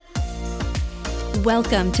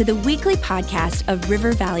Welcome to the weekly podcast of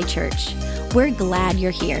River Valley Church. We're glad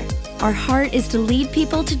you're here. Our heart is to lead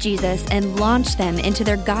people to Jesus and launch them into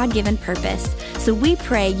their God-given purpose. So we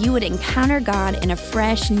pray you would encounter God in a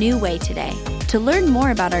fresh, new way today. To learn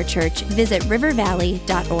more about our church, visit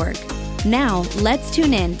rivervalley.org. Now, let's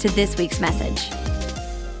tune in to this week's message.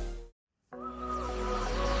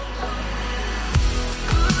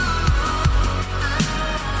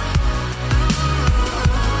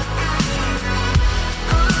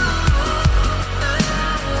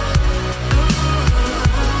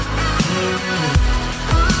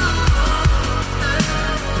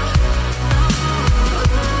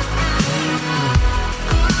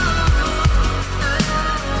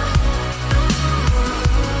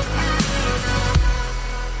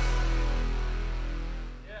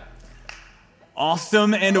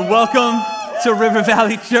 Awesome, and welcome to River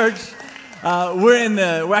Valley Church.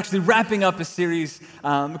 We're actually wrapping up a series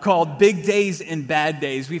called Big Days and Bad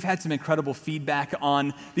Days. We've had some incredible feedback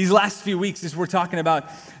on these last few weeks as we're talking about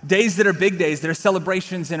days that are big days, that are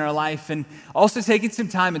celebrations in our life, and also taking some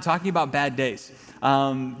time and talking about bad days.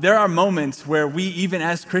 There are moments where we, even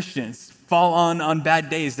as Christians, fall on bad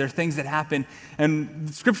days. There are things that happen, and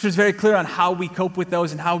Scripture is very clear on how we cope with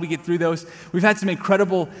those and how we get through those. We've had some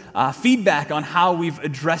incredible feedback on how we've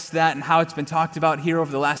addressed that and how it's been talked about here over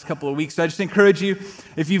the last couple of weeks. So I just encourage you,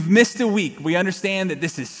 if you've missed a week, we understand that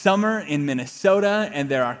this is summer in Minnesota, and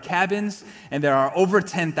there are cabins, and there are over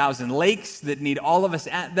 10,000 lakes that need all of us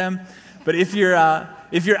at them. But if you're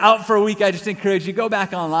out for a week, I just encourage you, go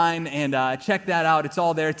back online and check that out. It's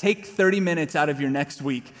all there. Take 30 minutes out of your next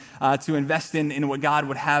week to invest in what God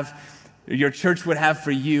would have, your church would have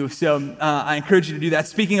for you. So I encourage you to do that.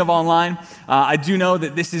 Speaking of online, I do know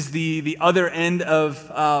that this is the other end of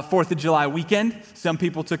 4th of July weekend. Some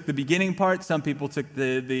people took the beginning part, some people took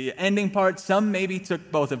the ending part, some maybe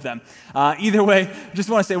took both of them. Either way, just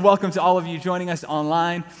want to say welcome to all of you joining us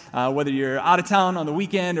online, whether you're out of town on the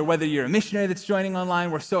weekend or whether you're a missionary that's joining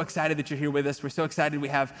online. We're so excited that you're here with us. We're so excited we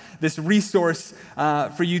have this resource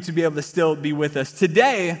for you to be able to still be with us.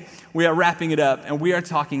 Today, we are wrapping it up, and we are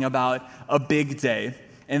talking about a big day,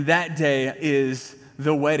 and that day is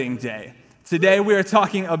the wedding day. Today, we are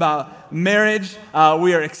talking about marriage.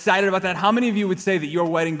 We are excited about that. How many of you would say that your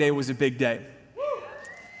wedding day was a big day?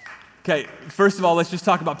 Okay, first of all, let's just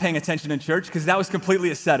talk about paying attention in church, because that was completely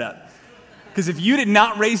a setup. Because if you did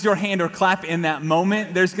not raise your hand or clap in that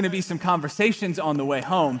moment, there's going to be some conversations on the way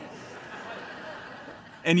home.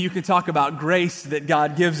 And you can talk about grace that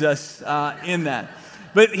God gives us in that.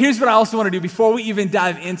 But here's what I also want to do. Before we even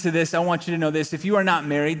dive into this, I want you to know this. If you are not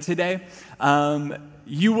married today,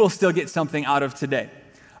 you will still get something out of today.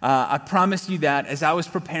 I promise you that. As I was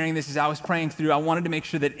preparing this, as I was praying through, I wanted to make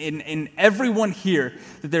sure that in everyone here,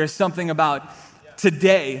 that there is something about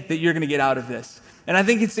today that you're going to get out of this. And I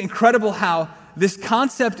think it's incredible how this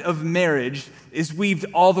concept of marriage is weaved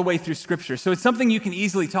all the way through Scripture. So it's something you can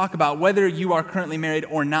easily talk about whether you are currently married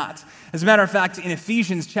or not. As a matter of fact, in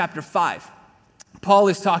Ephesians chapter 5, Paul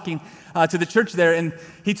is talking to the church there, and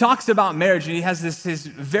he talks about marriage, and he has his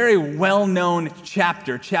very well-known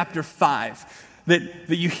chapter 5, that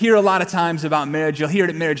you hear a lot of times about marriage. You'll hear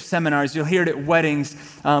it at marriage seminars. You'll hear it at weddings,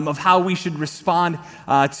 of how we should respond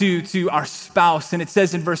to our spouse. And it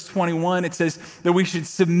says in verse 21, it says that we should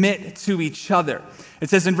submit to each other.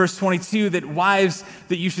 It says in verse 22 that wives,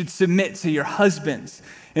 that you should submit to your husbands.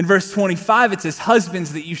 In verse 25, it says,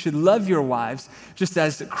 husbands, that you should love your wives, just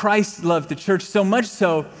as Christ loved the church, so much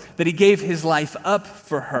so that he gave his life up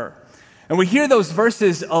for her. And we hear those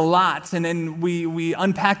verses a lot, and then we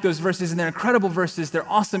unpack those verses, and they're incredible verses. They're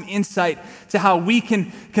awesome insight to how we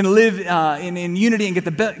can live in unity and get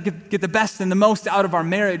the best and the most out of our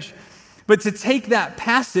marriage. But to take that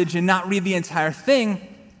passage and not read the entire thing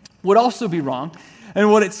would also be wrong. And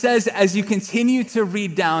what it says, as you continue to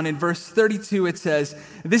read down in verse 32, it says,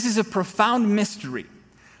 this is a profound mystery,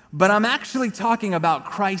 but I'm actually talking about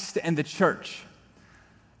Christ and the church.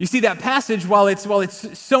 You see, that passage, while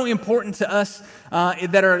it's so important to us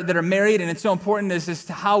that are married, and it's so important as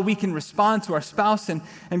to how we can respond to our spouse and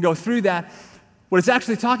go through that, what it's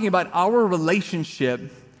actually talking about, our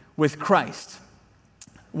relationship with Christ.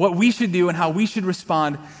 What we should do and how we should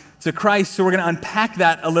respond to Christ. So we're going to unpack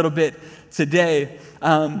that a little bit today.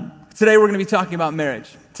 Today we're going to be talking about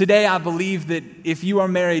marriage. Today I believe that if you are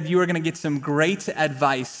married, you are going to get some great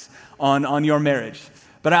advice on your marriage.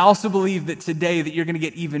 But I also believe that today that you're going to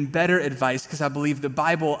get even better advice, because I believe the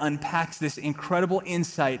Bible unpacks this incredible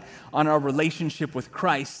insight on our relationship with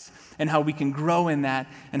Christ and how we can grow in that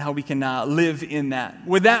and how we can live in that.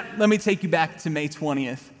 With that, let me take you back to May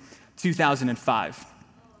 20th, 2005.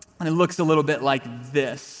 And it looks a little bit like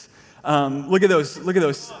this. Look at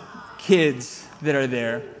those kids that are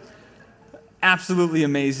there. Absolutely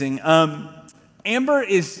amazing. Amber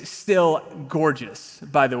is still gorgeous,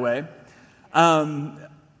 by the way.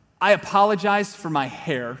 I apologize for my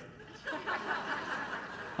hair.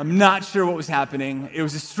 I'm not sure what was happening. It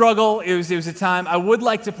was a struggle. It was a time. I would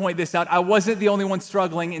like to point this out. I wasn't the only one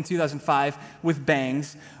struggling in 2005 with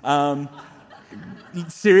bangs.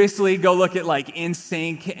 Seriously, go look at like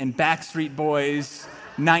NSYNC and Backstreet Boys,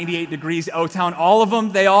 98 Degrees, O-Town. All of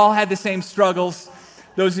them, they all had the same struggles.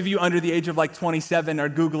 Those of you under the age of like 27 are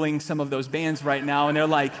Googling some of those bands right now, and they're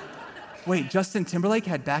like, wait, Justin Timberlake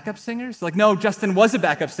had backup singers? Like, no, Justin was a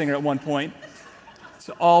backup singer at one point. It's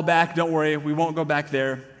all back, don't worry, we won't go back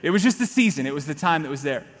there. It was just the season, it was the time that was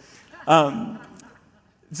there.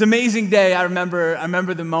 It's an amazing day. I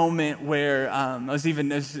remember the moment where I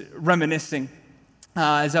was reminiscing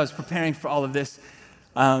as I was preparing for all of this.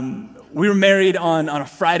 We were married on a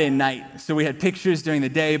Friday night, so we had pictures during the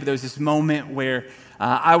day, but there was this moment where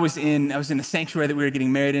I was in the sanctuary that we were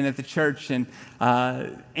getting married in at the church, and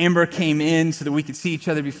Amber came in so that we could see each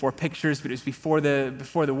other before pictures, but it was before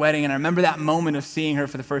the wedding, and I remember that moment of seeing her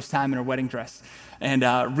for the first time in her wedding dress, and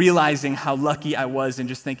realizing how lucky I was, and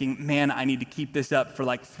just thinking, man, I need to keep this up for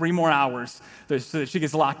like 3 more hours so that she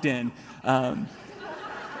gets locked in.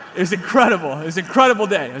 It was incredible. It was an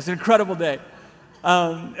incredible day.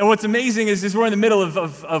 And what's amazing is we're in the middle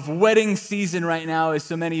of wedding season right now, as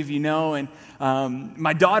so many of you know, and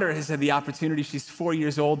my daughter has had the opportunity, she's 4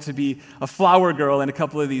 years old, to be a flower girl in a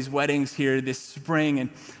couple of these weddings here this spring,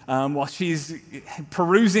 and while she's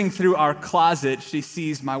perusing through our closet, she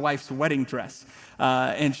sees my wife's wedding dress,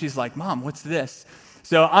 and she's like, Mom, what's this?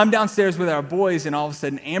 So I'm downstairs with our boys, and all of a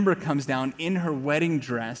sudden Amber comes down in her wedding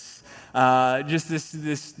dress, just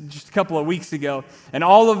a couple of weeks ago, and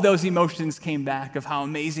all of those emotions came back of how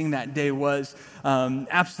amazing that day was.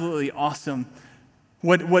 Absolutely awesome.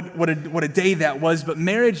 What a day that was. But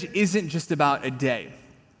marriage isn't just about a day.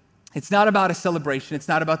 It's not about a celebration. It's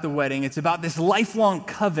not about the wedding. It's about this lifelong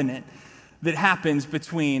covenant that happens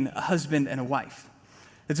between a husband and a wife.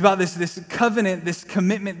 It's about this covenant, this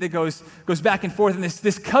commitment that goes back and forth, and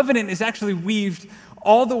this covenant is actually weaved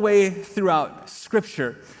all the way throughout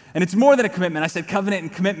Scripture. And it's more than a commitment. I said covenant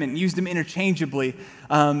and commitment, used them interchangeably.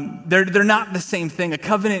 They're not the same thing. A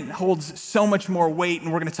covenant holds so much more weight,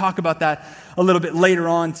 and we're going to talk about that a little bit later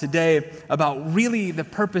on today, about really the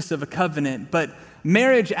purpose of a covenant. But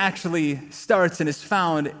marriage actually starts and is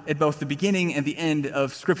found at both the beginning and the end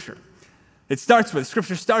of Scripture.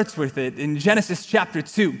 Scripture starts with it. In Genesis chapter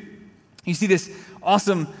 2, you see this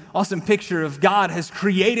awesome picture of God has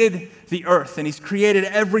created the earth, and He's created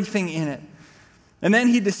everything in it. And then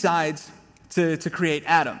He decides to create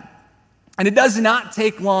Adam. And it does not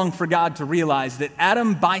take long for God to realize that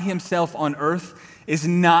Adam by himself on earth is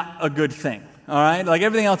not a good thing. All right? Like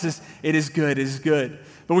everything else is good.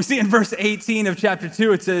 But we see in verse 18 of chapter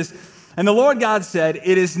 2, it says, And the Lord God said,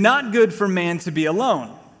 It is not good for man to be alone.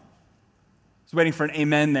 I was waiting for an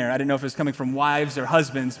amen there. I didn't know if it was coming from wives or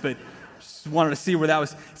husbands, but just wanted to see where that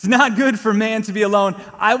was. It's not good for man to be alone.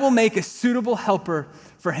 I will make a suitable helper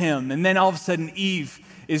for him. And then all of a sudden Eve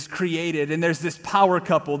is created, and there's this power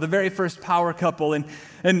couple, the very first power couple,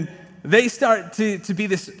 and they start to be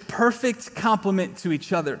this perfect complement to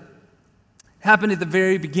each other. Happened at the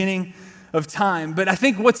very beginning of time. But I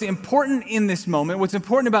think what's important in this moment, what's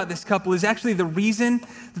important about this couple is actually the reason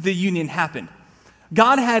that the union happened.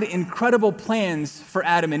 God had incredible plans for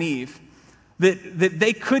Adam and Eve that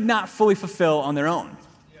they could not fully fulfill on their own.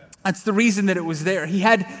 That's the reason that it was there. He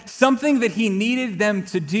had something that He needed them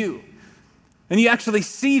to do. And you actually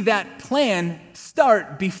see that plan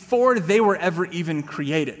start before they were ever even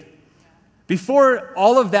created. Before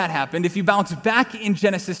all of that happened, if you bounce back in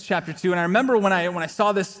Genesis chapter 2, and I remember when I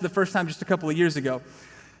saw this the first time just a couple of years ago,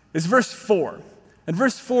 it's verse 4. And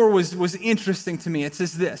verse 4 was interesting to me. It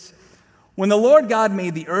says this, When the Lord God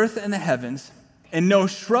made the earth and the heavens, and no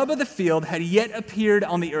shrub of the field had yet appeared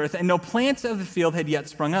on the earth, and no plants of the field had yet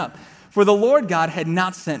sprung up. For the Lord God had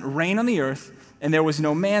not sent rain on the earth, and there was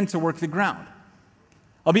no man to work the ground.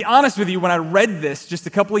 I'll be honest with you, when I read this just a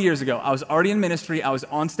couple of years ago, I was already in ministry, I was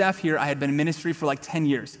on staff here, I had been in ministry for like 10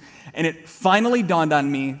 years. And it finally dawned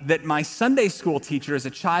on me that my Sunday school teacher as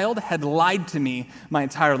a child had lied to me my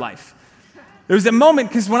entire life. There was a moment,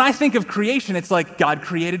 because when I think of creation, it's like God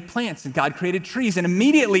created plants and God created trees, and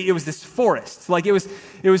immediately it was this forest. Like it was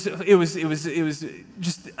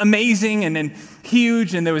just amazing and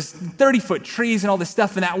huge, and there was 30-foot trees and all this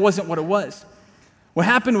stuff, and that wasn't what it was. What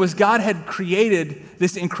happened was God had created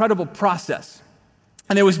this incredible process.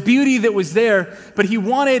 And there was beauty that was there, but he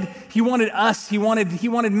wanted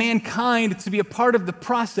mankind to be a part of the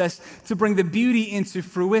process to bring the beauty into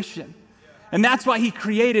fruition. And that's why he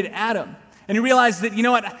created Adam. And he realized that, you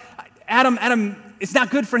know what, Adam, it's not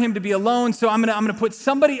good for him to be alone, so I'm gonna put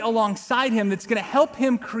somebody alongside him that's gonna help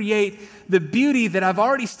him create the beauty that I've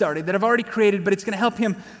already started, that I've already created, but it's gonna help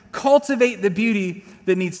him cultivate the beauty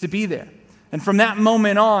that needs to be there. And from that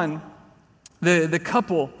moment on, the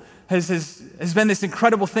couple has been this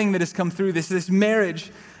incredible thing that has come through. This marriage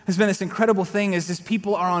has been this incredible thing as these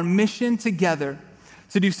people are on mission together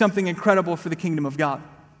to do something incredible for the kingdom of God.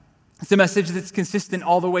 It's a message that's consistent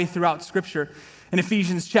all the way throughout Scripture. In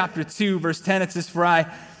Ephesians chapter 2, verse 10, it says, For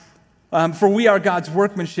we are God's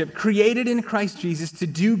workmanship, created in Christ Jesus to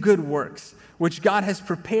do good works, which God has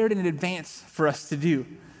prepared in advance for us to do.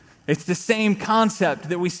 It's the same concept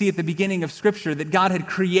that we see at the beginning of Scripture, that God had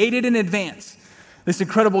created in advance this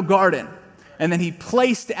incredible garden, and then he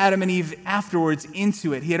placed Adam and Eve afterwards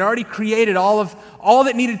into it. He had already created all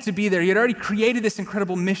that needed to be there. He had already created this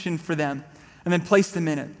incredible mission for them, and then placed them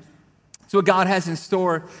in it. So what God has in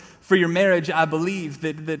store for your marriage, I believe,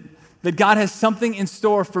 that God has something in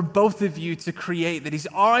store for both of you to create, that He's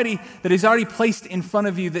already placed in front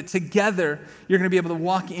of you, that together you're going to be able to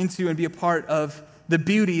walk into and be a part of the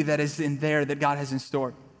beauty that is in there that God has in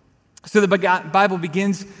store. So the Bible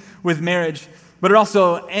begins with marriage, but it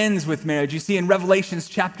also ends with marriage. You see, in Revelations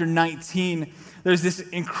chapter 19, there's this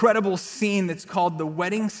incredible scene that's called the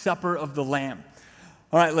wedding supper of the Lamb.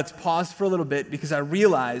 All right, let's pause for a little bit, because I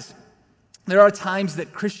realize there are times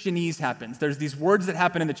that Christianese happens. There's these words that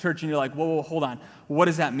happen in the church, and you're like, whoa, hold on. What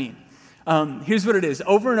does that mean? Here's what it is.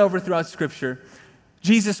 Over and over throughout Scripture,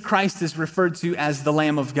 Jesus Christ is referred to as the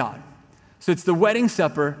Lamb of God. So it's the wedding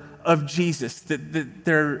supper of Jesus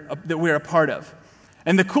that we're a part of.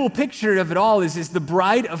 And the cool picture of it all is the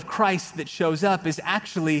bride of Christ that shows up is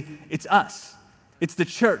actually, it's us. It's the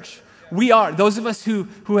church. We are, those of us who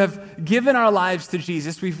have given our lives to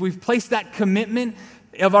Jesus, we've placed that commitment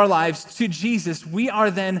of our lives to Jesus. We are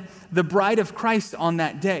then the bride of Christ on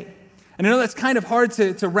that day. And I know that's kind of hard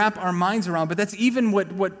to wrap our minds around, but that's even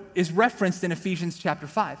what is referenced in Ephesians chapter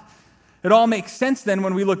 5. It all makes sense then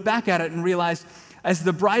when we look back at it and realize, as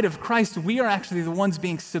the bride of Christ, we are actually the ones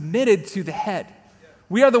being submitted to the head.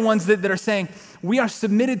 We are the ones that are saying, we are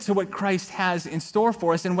submitted to what Christ has in store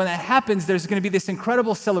for us. And when that happens, there's going to be this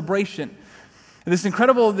incredible celebration,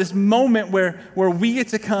 this moment where we get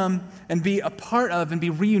to come and be a part of and be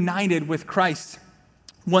reunited with Christ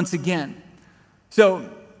once again. So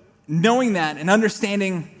knowing that and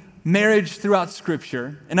understanding marriage throughout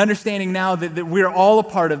Scripture, and understanding now that we're all a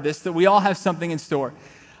part of this, that we all have something in store,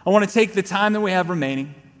 I want to take the time that we have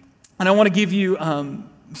remaining, and I want to give you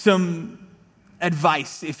some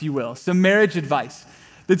advice, if you will, some marriage advice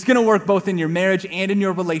that's going to work both in your marriage and in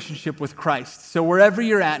your relationship with Christ. So wherever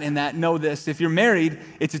you're at in that, know this. If you're married,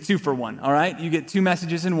 it's a 2-for-1, all right? You get 2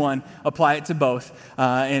 messages in one. Apply it to both,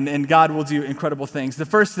 and God will do incredible things. The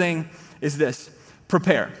first thing is this: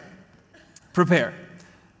 prepare. Prepare.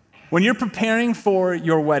 When you're preparing for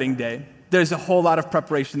your wedding day, there's a whole lot of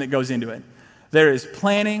preparation that goes into it. There is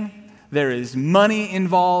planning. There is money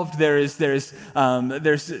involved. There's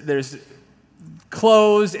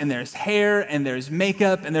clothes, and there's hair, and there's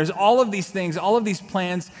makeup, and there's all of these things, all of these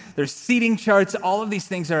plans. There's seating charts. All of these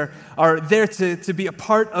things are there to be a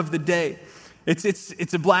part of the day.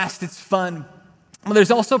 It's a blast. It's fun. Well,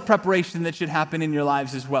 there's also preparation that should happen in your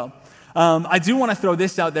lives as well. I do want to throw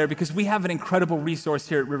this out there because we have an incredible resource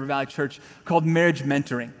here at River Valley Church called Marriage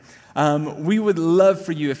Mentoring. We would love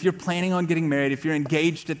for you, if you're planning on getting married, if you're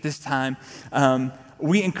engaged at this time,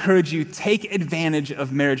 we encourage you, take advantage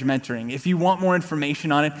of Marriage Mentoring. If you want more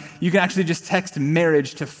information on it, you can actually just text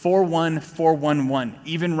marriage to 41411,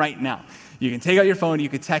 even right now. You can take out your phone, you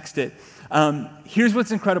can text it. Here's what's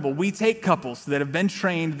incredible. We take couples that have been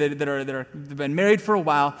trained, that have been married for a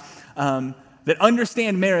while, that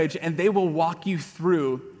understand marriage, and they will walk you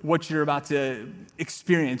through what you're about to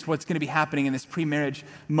experience, what's going to be happening in this pre-marriage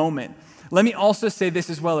moment. Let me also say this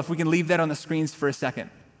as well, if we can leave that on the screens for a second.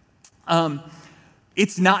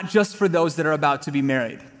 It's not just for those that are about to be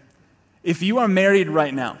married. If you are married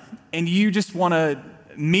right now and you just want to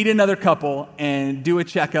meet another couple and do a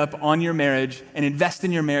checkup on your marriage and invest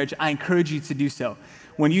in your marriage, I encourage you to do so.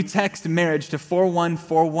 When you text marriage to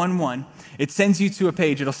 41411, it sends you to a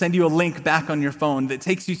page. It'll send you a link back on your phone that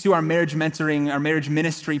takes you to our marriage mentoring, our marriage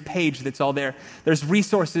ministry page that's all there. There's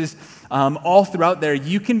resources all throughout there.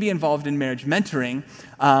 You can be involved in marriage mentoring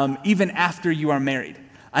even after you are married.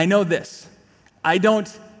 I know this. I don't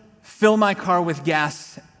fill my car with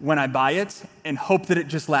gas when I buy it and hope that it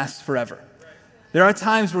just lasts forever. There are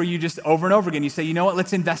times where you just over and over again, you say, you know what,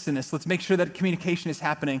 let's invest in this. Let's make sure that communication is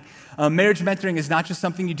happening. Marriage mentoring is not just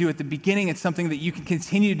something you do at the beginning, it's something that you can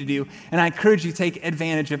continue to do. And I encourage you to take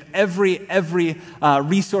advantage of every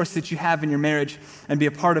resource that you have in your marriage and be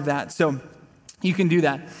a part of that. So you can do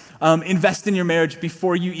that. Invest in your marriage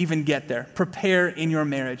before you even get there. Prepare in your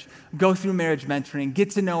marriage. Go through marriage mentoring.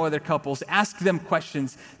 Get to know other couples. Ask them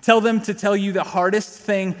questions. Tell them to tell you the hardest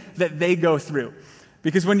thing that they go through.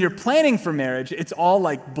 Because when you're planning for marriage, it's all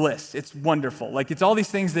like bliss. It's wonderful. Like it's all these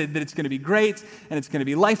things that it's going to be great, and it's going to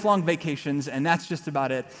be lifelong vacations, and that's just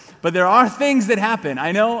about it. But there are things that happen.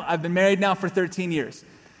 I know I've been married now for 13 years.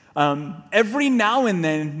 Every now and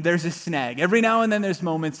then there's a snag. Every now and then there's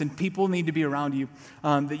moments, and people need to be around you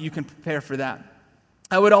that you can prepare for that.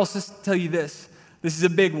 I would also tell you this. This is a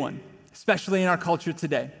big one, especially in our culture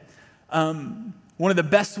today. One of the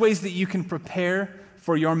best ways that you can prepare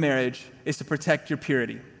for your marriage is to protect your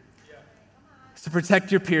purity. It's to protect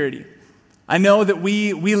your purity. I know that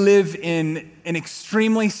we live in an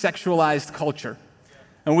extremely sexualized culture.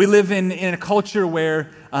 And we live in a culture where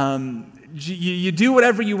you do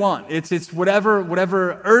whatever you want. It's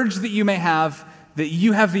whatever urge that you may have, that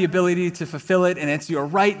you have the ability to fulfill it, and it's your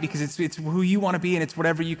right because it's who you want to be, and it's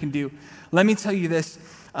whatever you can do. Let me tell you this.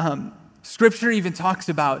 Scripture even talks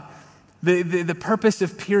about the purpose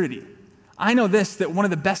of purity. I know this, that one of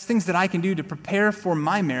the best things that I can do to prepare for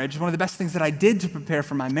my marriage, one of the best things that I did to prepare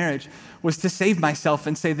for my marriage was to save myself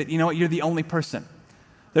and say that, you know what, you're the only person.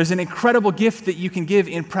 There's an incredible gift that you can give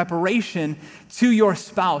in preparation to your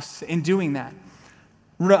spouse in doing that.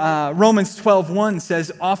 Romans 12:1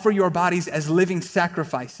 says, offer your bodies as living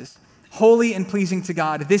sacrifices, holy and pleasing to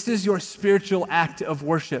God. This is your spiritual act of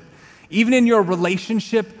worship. Even in your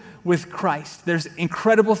relationship with Christ, there's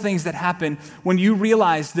incredible things that happen when you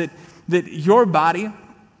realize that your body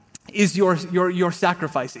is your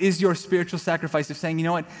sacrifice, is your spiritual sacrifice of saying, you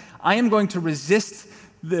know what, I am going to resist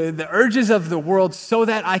the urges of the world so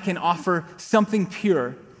that I can offer something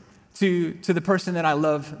pure to the person that I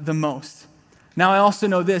love the most. Now, I also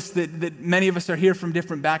know this, that many of us are here from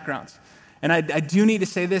different backgrounds. And I do need to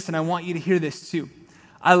say this, and I want you to hear this too.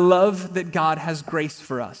 I love that God has grace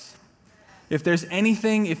for us. If there's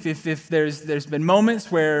anything, if there's been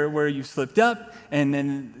moments where you've slipped up and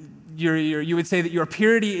then you would say that your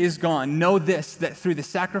purity is gone, know this, that through the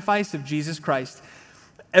sacrifice of Jesus Christ,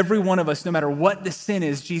 every one of us, no matter what the sin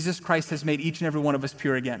is, Jesus Christ has made each and every one of us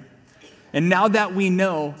pure again. And now that we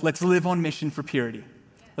know, let's live on mission for purity.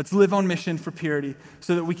 Let's live on mission for purity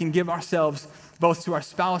so that we can give ourselves both to our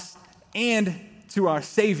spouse and to our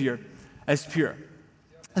Savior as pure.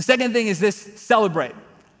 The second thing is this: celebrate.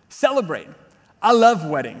 Celebrate. I love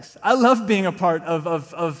weddings. I love being a part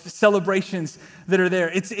of celebrations that are there.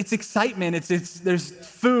 It's excitement. There's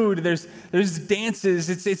food. There's dances.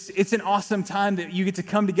 It's an awesome time that you get to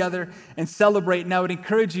come together and celebrate. And I would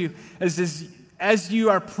encourage you as you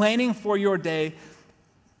are planning for your day,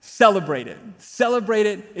 celebrate it. Celebrate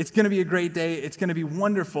it. It's going to be a great day. It's going to be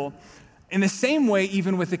wonderful. In the same way,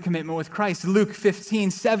 even with the commitment with Christ, Luke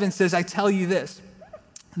 15:7 says, I tell you that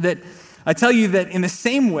in the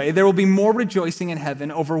same way, there will be more rejoicing in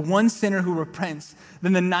heaven over one sinner who repents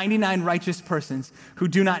than the 99 righteous persons who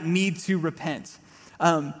do not need to repent.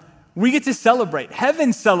 We get to celebrate.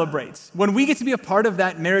 Heaven celebrates. When we get to be a part of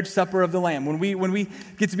that marriage supper of the Lamb, when we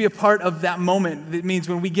get to be a part of that moment, that means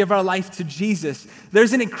when we give our life to Jesus,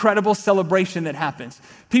 there's an incredible celebration that happens.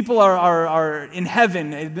 People are in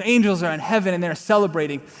heaven, the angels are in heaven, and they're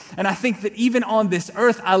celebrating. And I think that even on this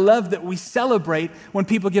earth, I love that we celebrate when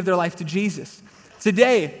people give their life to Jesus.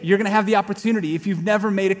 Today, you're going to have the opportunity, if you've never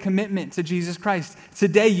made a commitment to Jesus Christ,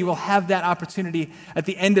 today you will have that opportunity at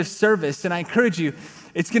the end of service. And I encourage you,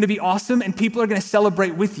 it's going to be awesome, and people are going to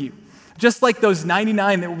celebrate with you. Just like those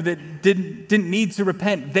 99 that didn't need to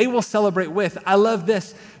repent, they will celebrate with. I love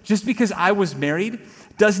this. Just because I was married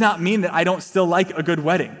does not mean that I don't still like a good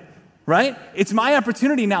wedding, right? It's my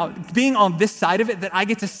opportunity now, being on this side of it, that I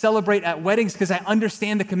get to celebrate at weddings because I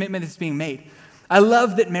understand the commitment that's being made. I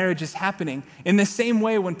love that marriage is happening. In the same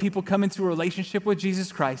way, when people come into a relationship with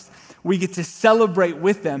Jesus Christ, we get to celebrate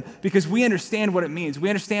with them because we understand what it means. We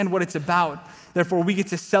understand what it's about. Therefore, we get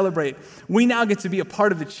to celebrate. We now get to be a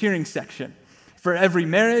part of the cheering section for every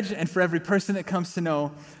marriage and for every person that comes to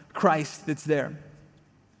know Christ that's there. And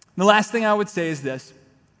the last thing I would say is this,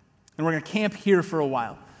 and we're going to camp here for a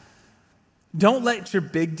while. Don't let your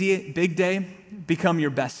big day become your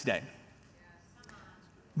best day.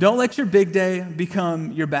 Don't let your big day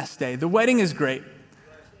become your best day. The wedding is great.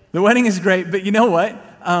 The wedding is great, but you know what?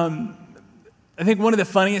 I think one of the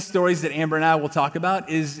funniest stories that Amber and I will talk about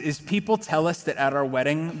is people tell us that at our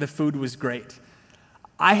wedding, the food was great.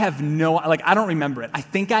 I have I don't remember it. I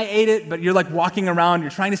think I ate it, but you're like walking around,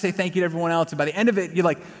 you're trying to say thank you to everyone else, and by the end of it,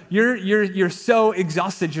 you're so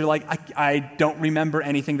exhausted, you're like, I don't remember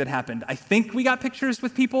anything that happened. I think we got pictures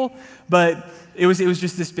with people, but it was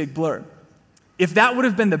just this big blur. If that would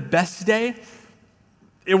have been the best day,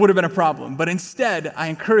 it would have been a problem. But instead, I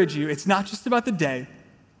encourage you, it's not just about the day.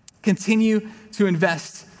 Continue to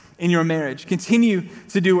invest in your marriage. Continue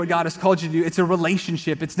to do what God has called you to do. It's a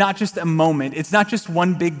relationship. It's not just a moment. It's not just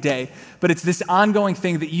one big day, but it's this ongoing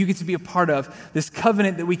thing that you get to be a part of, this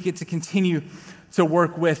covenant that we get to continue to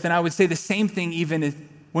work with. And I would say the same thing even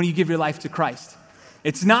when you give your life to Christ.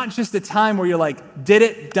 It's not just a time where you're like, did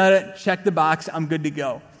it, done it, check the box, I'm good to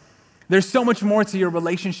go. There's so much more to your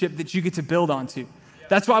relationship that you get to build onto.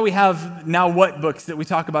 That's why we have Now What books that we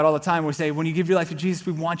talk about all the time. We say, when you give your life to Jesus,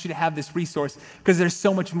 we want you to have this resource because there's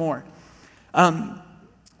so much more.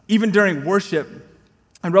 Even during worship,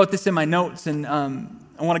 I wrote this in my notes, and I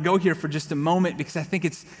want to go here for just a moment because I think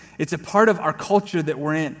it's a part of our culture that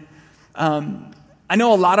we're in. I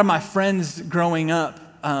know a lot of my friends growing up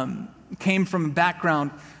came from a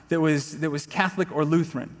background that was Catholic or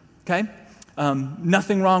Lutheran, okay?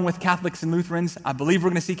 Nothing wrong with Catholics and Lutherans. I believe we're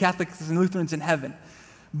going to see Catholics and Lutherans in heaven.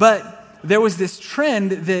 But there was this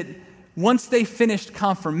trend that once they finished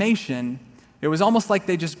confirmation, it was almost like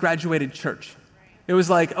they just graduated church. It was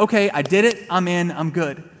like, okay, I did it, I'm in, I'm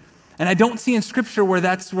good. And I don't see in Scripture where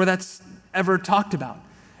that's ever talked about.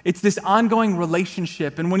 It's this ongoing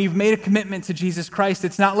relationship. And when you've made a commitment to Jesus Christ,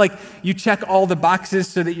 it's not like you check all the boxes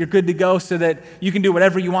so that you're good to go, so that you can do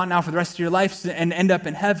whatever you want now for the rest of your life and end up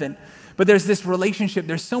in heaven. But there's this relationship.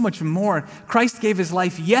 There's so much more. Christ gave his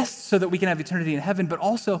life, yes, so that we can have eternity in heaven, but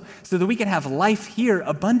also so that we can have life here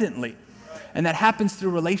abundantly. And that happens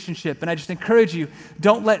through relationship. And I just encourage you,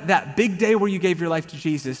 don't let that big day where you gave your life to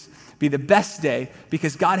Jesus be the best day,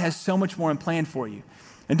 because God has so much more in plan for you.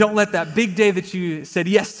 And don't let that big day that you said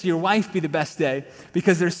yes to your wife be the best day,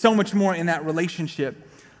 because there's so much more in that relationship.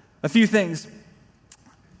 A few things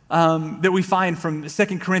that we find from 2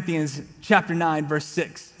 Corinthians chapter 9, verse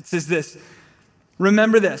 6. It says this: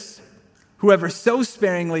 remember this, whoever sows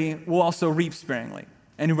sparingly will also reap sparingly,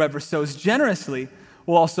 and whoever sows generously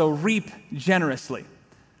will also reap generously.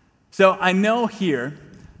 So I know here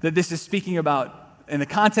that this is speaking about, in the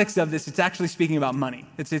context of this, it's actually speaking about money.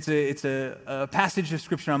 It's a passage of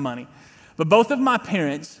Scripture on money. But both of my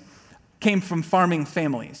parents came from farming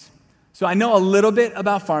families. So I know a little bit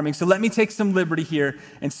about farming, so let me take some liberty here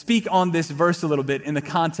and speak on this verse a little bit in the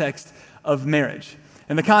context of marriage,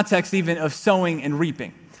 in the context even of sowing and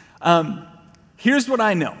reaping. Here's what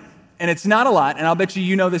I know, and it's not a lot, and I'll bet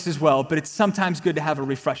you know this as well, but it's sometimes good to have a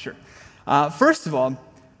refresher. First of all,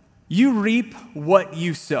 you reap what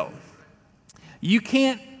you sow. You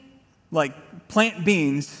can't, plant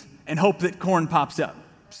beans and hope that corn pops up.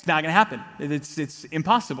 It's not going to happen. It's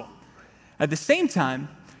impossible. At the same time,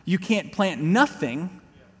 you can't plant nothing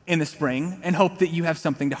in the spring and hope that you have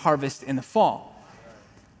something to harvest in the fall.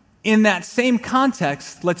 In that same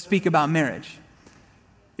context, let's speak about marriage.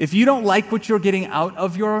 If you don't like what you're getting out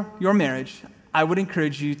of your marriage, I would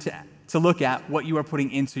encourage you to look at what you are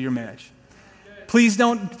putting into your marriage. Please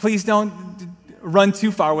don't run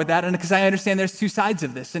too far with that, and because I understand there's two sides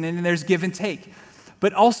of this, and there's give and take.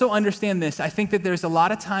 But also understand this: I think that there's a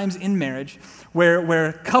lot of times in marriage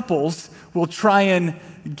where couples will try and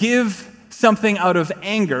give something out of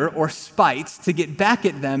anger or spite to get back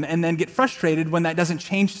at them, and then get frustrated when that doesn't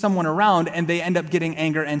change someone around, and they end up getting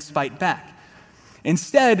anger and spite back.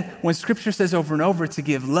 Instead, when Scripture says over and over to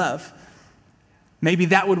give love, maybe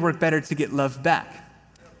that would work better, to get love back.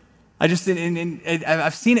 I've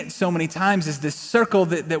seen it so many times as this circle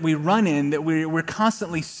that we run in, that we're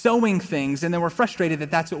constantly sowing things, and then we're frustrated that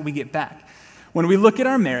that's what we get back. When we look at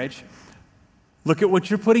our marriage, look at what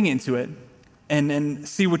you're putting into it, and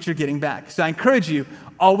see what you're getting back. So I encourage you,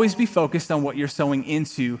 always be focused on what you're sowing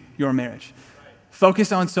into your marriage.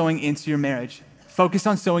 Focus on sowing into your marriage. Focus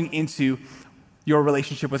on sowing into your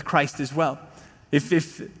relationship with Christ as well.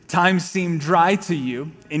 If times seem dry to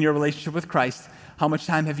you in your relationship with Christ, how much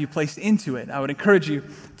time have you placed into it? I would encourage you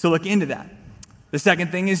to look into that. The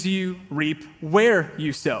second thing is you reap where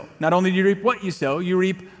you sow. Not only do you reap what you sow, you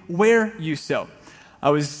reap where you sow.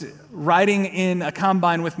 I was riding in a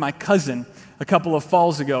combine with my cousin a couple of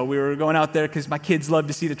falls ago. We were going out there because my kids love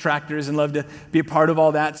to see the tractors and love to be a part of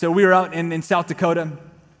all that. So we were out in South Dakota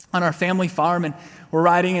on our family farm, and we're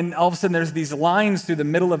riding, and all of a sudden there's these lines through the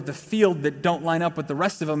middle of the field that don't line up with the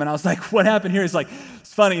rest of them. And I was like, what happened here?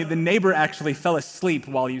 It's funny. The neighbor actually fell asleep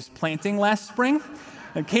while he was planting last spring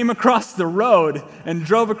and came across the road and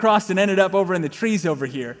drove across and ended up over in the trees over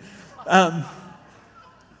here.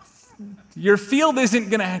 Your field isn't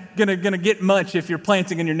gonna get much if you're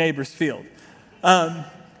planting in your neighbor's field.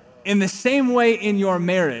 In the same way in your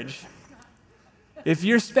marriage, if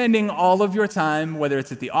you're spending all of your time, whether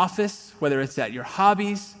it's at the office, whether it's at your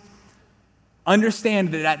hobbies,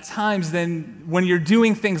 understand that at times then when you're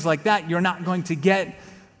doing things like that, you're not going to get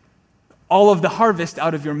all of the harvest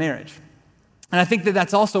out of your marriage. And I think that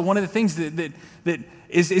that's also one of the things that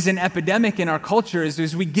is an epidemic in our culture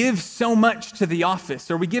is we give so much to the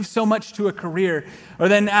office, or we give so much to a career, or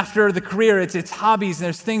then after the career, it's hobbies, and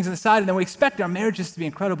there's things on the side, and then we expect our marriages to be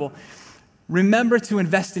incredible. Remember to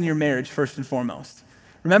invest in your marriage first and foremost.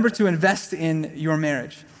 Remember to invest in your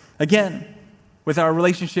marriage. Again, with our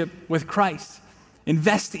relationship with Christ.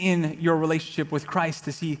 Invest in your relationship with Christ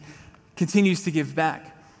as he continues to give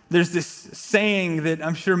back. There's this saying that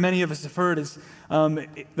I'm sure many of us have heard is,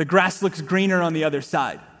 the grass looks greener on the other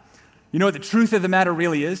side. You know what the truth of the matter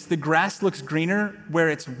really is? The grass looks greener where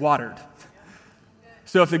it's watered.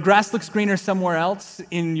 So if the grass looks greener somewhere else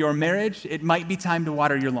in your marriage, it might be time to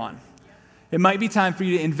water your lawn. It might be time for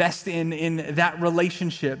you to invest in that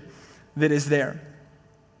relationship that is there.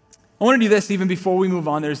 I want to do this even before we move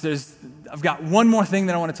on. I've got one more thing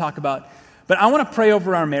that I want to talk about, but I want to pray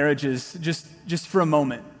over our marriages just for a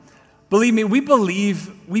moment. Believe me, we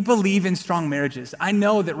believe in strong marriages. I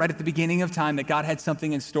know that right at the beginning of time that God had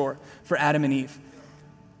something in store for Adam and Eve.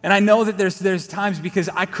 And I know that there's times because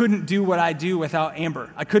I couldn't do what I do without Amber.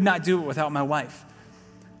 I could not do it without my wife.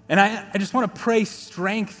 And I just want to pray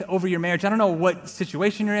strength over your marriage. I don't know what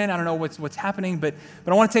situation you're in. I don't know what's happening, but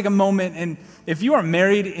I want to take a moment. And if you are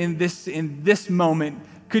married in this moment,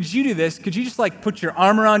 could you do this? Could you just put your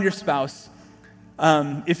arm around your spouse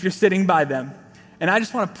if you're sitting by them? And I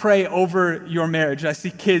just want to pray over your marriage. I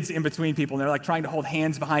see kids in between people, and they're trying to hold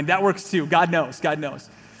hands behind. That works too. God knows.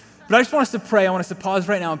 But I just want us to pray. I want us to pause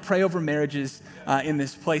right now and pray over marriages in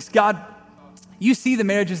this place. God, you see the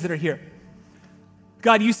marriages that are here.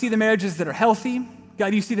 God, you see the marriages that are healthy.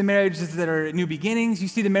 God, you see the marriages that are new beginnings. You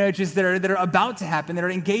see the marriages that are about to happen, that are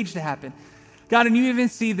engaged to happen. God, and you even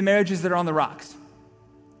see the marriages that are on the rocks.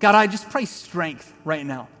 God, I just pray strength right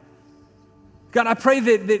now. God, I pray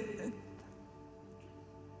that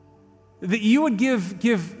you would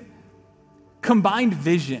give combined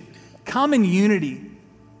vision, common unity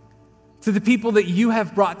to the people that you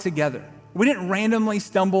have brought together. We didn't randomly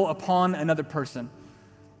stumble upon another person,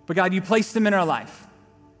 but God, you placed them in our life.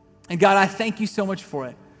 And God, I thank you so much for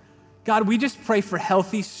it. God, we just pray for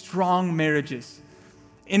healthy, strong marriages.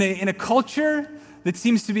 In a culture that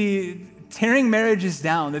seems to be tearing marriages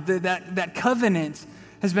down, that covenant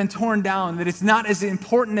has been torn down, that it's not as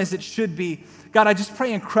important as it should be. God, I just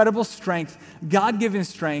pray incredible strength, God-given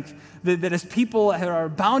strength, that as people are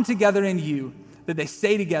bound together in you, that they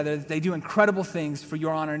stay together, that they do incredible things for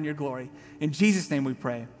your honor and your glory. In Jesus' name we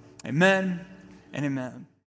pray. Amen and amen.